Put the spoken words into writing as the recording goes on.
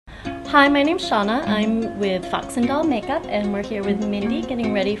Hi, my name's Shana. I'm with Fox and Doll Makeup, and we're here with Mindy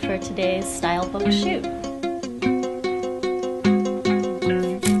getting ready for today's style book shoot.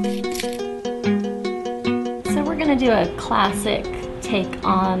 So we're gonna do a classic take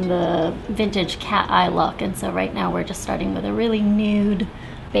on the vintage cat eye look, and so right now we're just starting with a really nude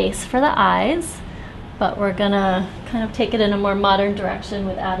base for the eyes, but we're gonna kind of take it in a more modern direction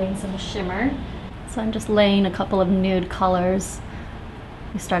with adding some shimmer. So I'm just laying a couple of nude colors.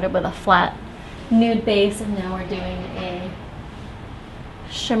 We started with a flat nude base, and now we're doing a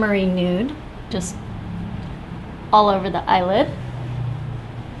shimmery nude just all over the eyelid.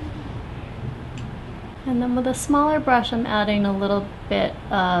 And then with a smaller brush, I'm adding a little bit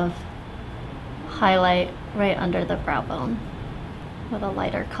of highlight right under the brow bone with a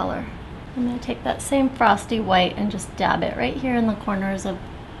lighter color. I'm going to take that same frosty white and just dab it right here in the corners of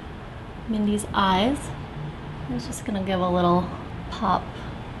Mindy's eyes. It's just going to give a little pop.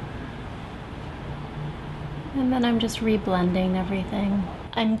 And then I'm just reblending everything.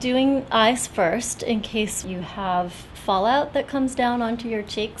 I'm doing eyes first in case you have fallout that comes down onto your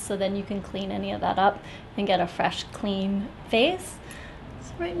cheeks, so then you can clean any of that up and get a fresh, clean face.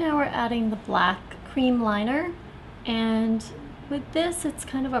 So right now we're adding the black cream liner, and with this it's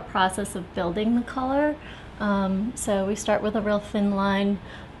kind of a process of building the color. So we start with a real thin line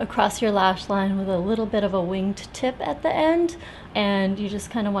across your lash line with a little bit of a winged tip at the end, and you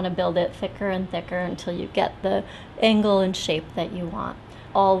just kind of want to build it thicker and thicker until you get the angle and shape that you want,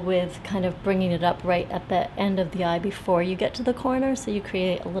 all with kind of bringing it up right at the end of the eye before you get to the corner, so you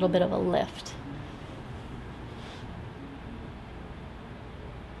create a little bit of a lift.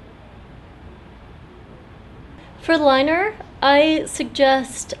 For the liner, I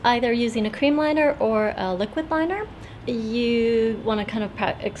suggest either using a cream liner or a liquid liner. You want to kind of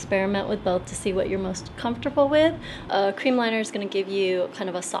experiment with both to see what you're most comfortable with. A cream liner is going to give you kind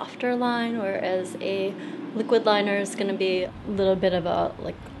of a softer line, whereas a liquid liner is going to be a little bit of a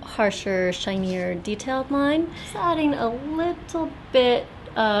harsher, shinier, detailed line. Just adding a little bit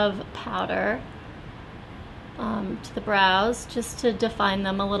of powder to the brows just to define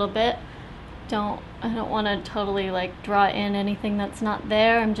them a little bit. I don't want to totally draw in anything that's not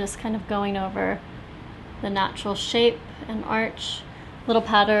there. I'm just kind of going over the natural shape and arch, little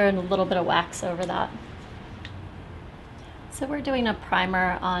powder and a little bit of wax over that. So we're doing a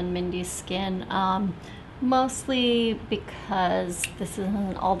primer on Mindy's skin, mostly because this is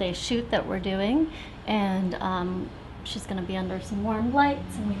an all-day shoot that we're doing, and she's going to be under some warm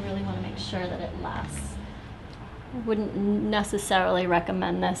lights, and we really want to make sure that it lasts. I wouldn't necessarily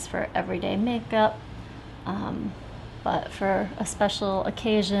recommend this for everyday makeup, but for a special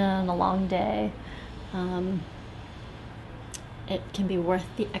occasion, a long day, it can be worth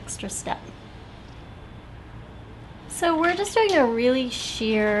the extra step. So we're just doing a really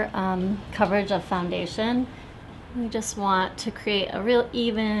sheer coverage of foundation. We just want to create a real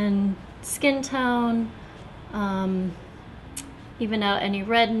even skin tone, even out any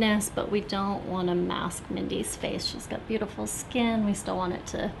redness, but we don't want to mask Mindy's face. She's got beautiful skin. We still want it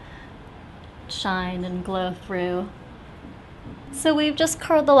to shine and glow through. So we've just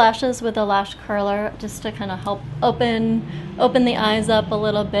curled the lashes with a lash curler just to kind of help open the eyes up a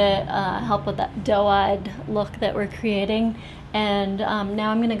little bit, help with that doe-eyed look that we're creating. And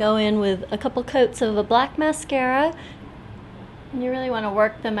now I'm going to go in with a couple coats of a black mascara. And you really want to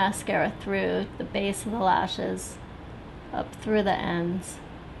work the mascara through the base of the lashes, up through the ends,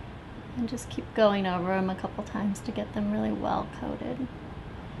 and just keep going over them a couple times to get them really well coated.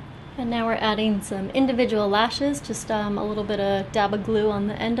 And now we're adding some individual lashes, just a little bit of dab of glue on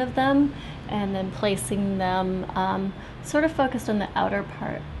the end of them, and then placing them sort of focused on the outer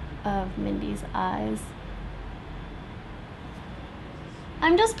part of Mindy's eyes.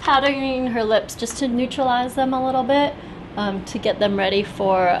 I'm just powdering her lips just to neutralize them a little bit, to get them ready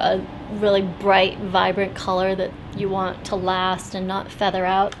for a really bright, vibrant color that you want to last and not feather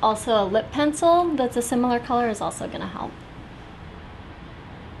out. Also, a lip pencil that's a similar color is also going to help.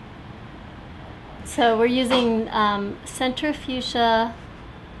 So we're using Center Fuchsia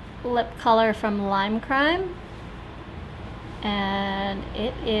lip color from Lime Crime, and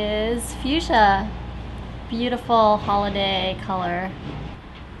it is fuchsia. Beautiful holiday color.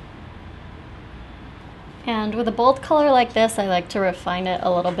 And with a bold color like this, I like to refine it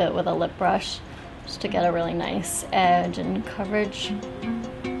a little bit with a lip brush just to get a really nice edge and coverage.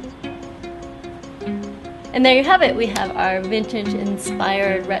 And there you have it. We have our vintage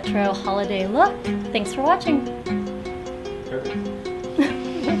inspired retro holiday look. Thanks for watching. Perfect.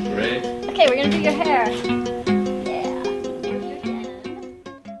 Great. Okay, we're gonna do your hair.